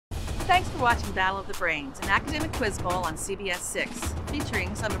Thanks for watching Battle of the Brains, an academic quiz bowl on CBS 6,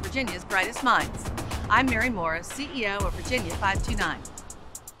 featuring some of Virginia's brightest minds. I'm Mary Morris, CEO of Virginia 529.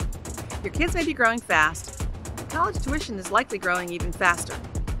 Your kids may be growing fast. College tuition is likely growing even faster.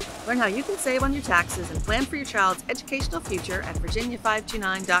 Learn how you can save on your taxes and plan for your child's educational future at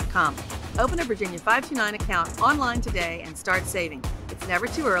virginia529.com. Open a Virginia 529 account online today and start saving. It's never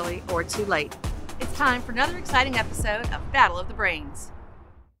too early or too late. It's time for another exciting episode of Battle of the Brains.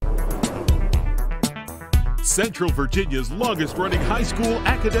 Central Virginia's longest-running high school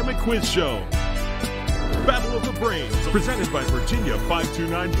academic quiz show. Battle of the Brains, presented by Virginia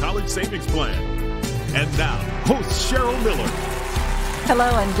 529 College Savings Plan. And now, host Cheryl Miller. Hello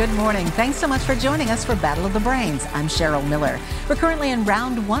and good morning. Thanks so much for joining us for Battle of the Brains. I'm Cheryl Miller. We're currently in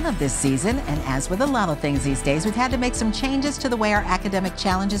round one of this season, and as with a lot of things these days, we've had to make some changes to the way our academic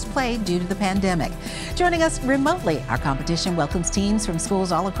challenges played due to the pandemic. Joining us remotely, our competition welcomes teams from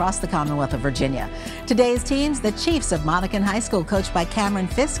schools all across the Commonwealth of Virginia. Today's teams, the Chiefs of Monacan High School, coached by Cameron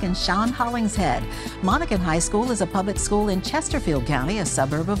Fisk and Sean Hollingshead. Monacan High School is a public school in Chesterfield County, a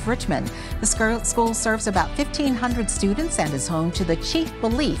suburb of Richmond. The school serves about 1,500 students and is home to the Chief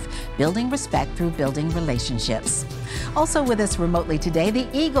belief, building respect through building relationships. Also with us remotely today, the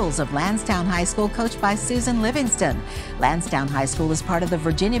Eagles of Lansdowne High School, coached by Susan Livingston. Lansdowne High School is part of the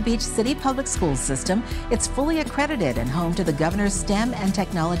Virginia Beach City Public Schools system. It's fully accredited and home to the Governor's STEM and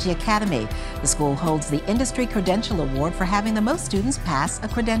Technology Academy. The school holds the Industry Credential Award for having the most students pass a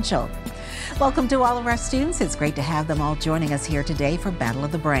credential. Welcome to all of our students. It's great to have them all joining us here today for Battle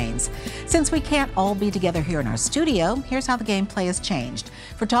of the Brains. Since we can't all be together here in our studio, here's how the gameplay has changed.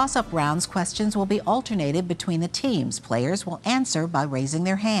 For toss-up rounds, questions will be alternated between the teams. Players will answer by raising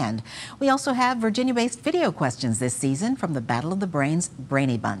their hand. We also have Virginia-based video questions this season from the Battle of the Brains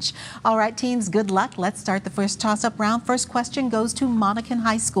Brainy Bunch. All right, teams, good luck. Let's start the first toss-up round. First question goes to Monacan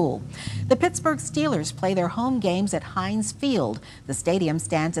High School. The Pittsburgh Steelers play their home games at Heinz Field. The stadium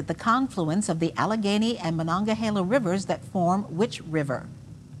stands at the confluence of the Allegheny and Monongahela rivers that form which river?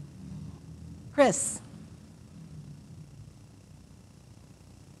 Chris?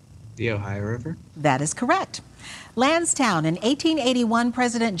 The Ohio River. That is correct. Lansdowne, in 1881,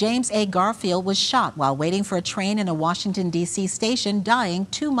 President James A. Garfield was shot while waiting for a train in a Washington, D.C. station, dying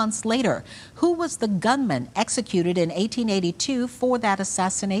 2 months later. Who was the gunman executed in 1882 for that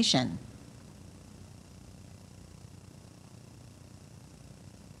assassination?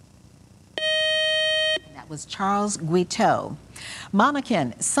 Was Charles Guiteau.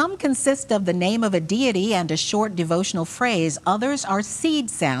 Monacan, some consist of the name of a deity and a short devotional phrase. Others are seed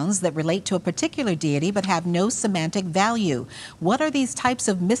sounds that relate to a particular deity but have no semantic value. What are these types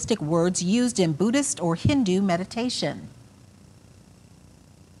of mystic words used in Buddhist or Hindu meditation?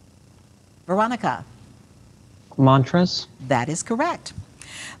 Veronica. Mantras. That is correct.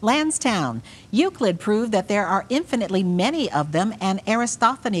 Lansdowne, Euclid proved that there are infinitely many of them, and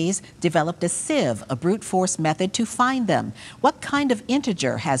Aristophanes developed a sieve, a brute force method to find them. What kind of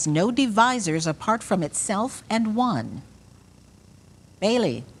integer has no divisors apart from itself and one?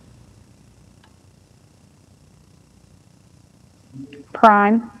 Bailey.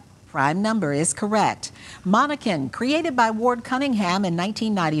 Prime. Prime number is correct. Monacan, created by Ward Cunningham in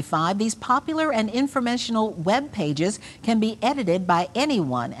 1995, these popular and informational web pages can be edited by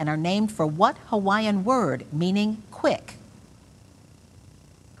anyone and are named for what Hawaiian word meaning quick?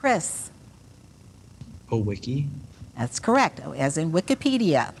 Chris? A wiki. That's correct, as in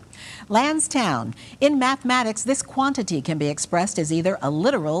Wikipedia. Lansdowne, in mathematics, this quantity can be expressed as either a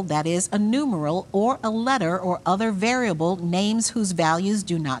literal, that is, a numeral, or a letter or other variable, names whose values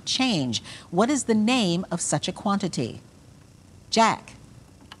do not change. What is the name of such a quantity? Jack?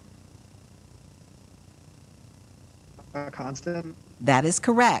 A constant. That is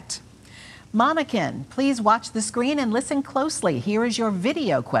correct. Monacan, please watch the screen and listen closely. Here is your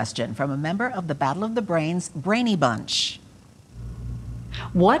video question from a member of the Battle of the Brains Brainy Bunch.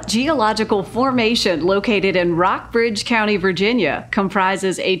 What geological formation located in Rockbridge County, Virginia,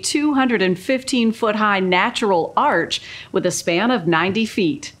 comprises a 215-foot-high natural arch with a span of 90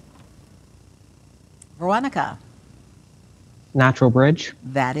 feet? Veronica. Natural Bridge.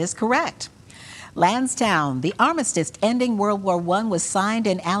 That is correct. Lansdowne, the armistice ending World War I was signed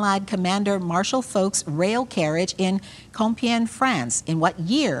in Allied Commander Marshall Foch's rail carriage in Compiègne, France. In what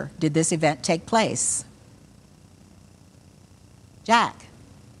year did this event take place? Jack.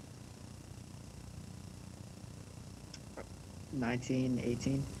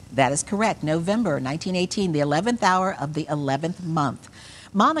 1918. That is correct. November 1918, the 11th hour of the 11th month.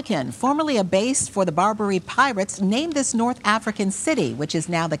 Monacan, formerly a base for the Barbary pirates, named this North African city, which is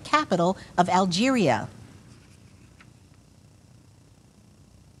now the capital of Algeria.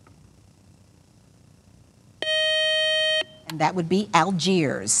 And that would be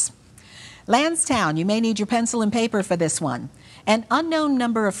Algiers. Lansdowne, you may need your pencil and paper for this one. An unknown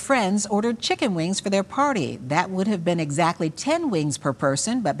number of friends ordered chicken wings for their party. That would have been exactly 10 wings per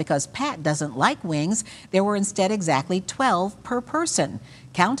person, but because Pat doesn't like wings, there were instead exactly 12 per person.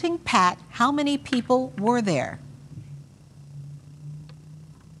 Counting Pat, how many people were there?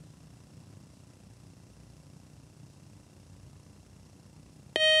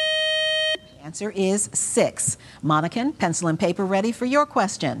 The answer is 6. Monacan, pencil and paper ready for your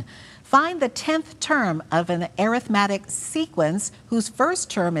question. Find the 10th term of an arithmetic sequence whose first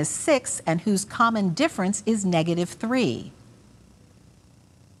term is 6 and whose common difference is -3.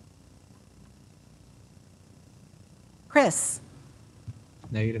 Chris.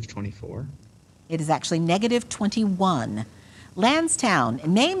 -24. It is actually -21. Lansdowne,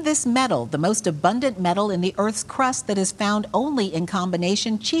 name this metal, the most abundant metal in the Earth's crust that is found only in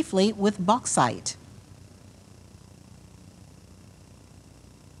combination chiefly with bauxite.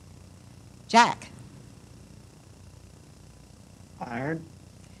 Jack. Iron.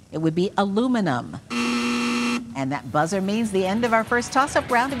 It would be aluminum. And that buzzer means the end of our first toss-up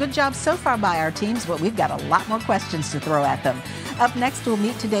round. A good job so far by our teams, but we've got a lot more questions to throw at them. Up next, we'll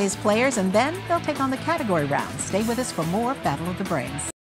meet today's players, and then they'll take on the category round. Stay with us for more Battle of the Brains.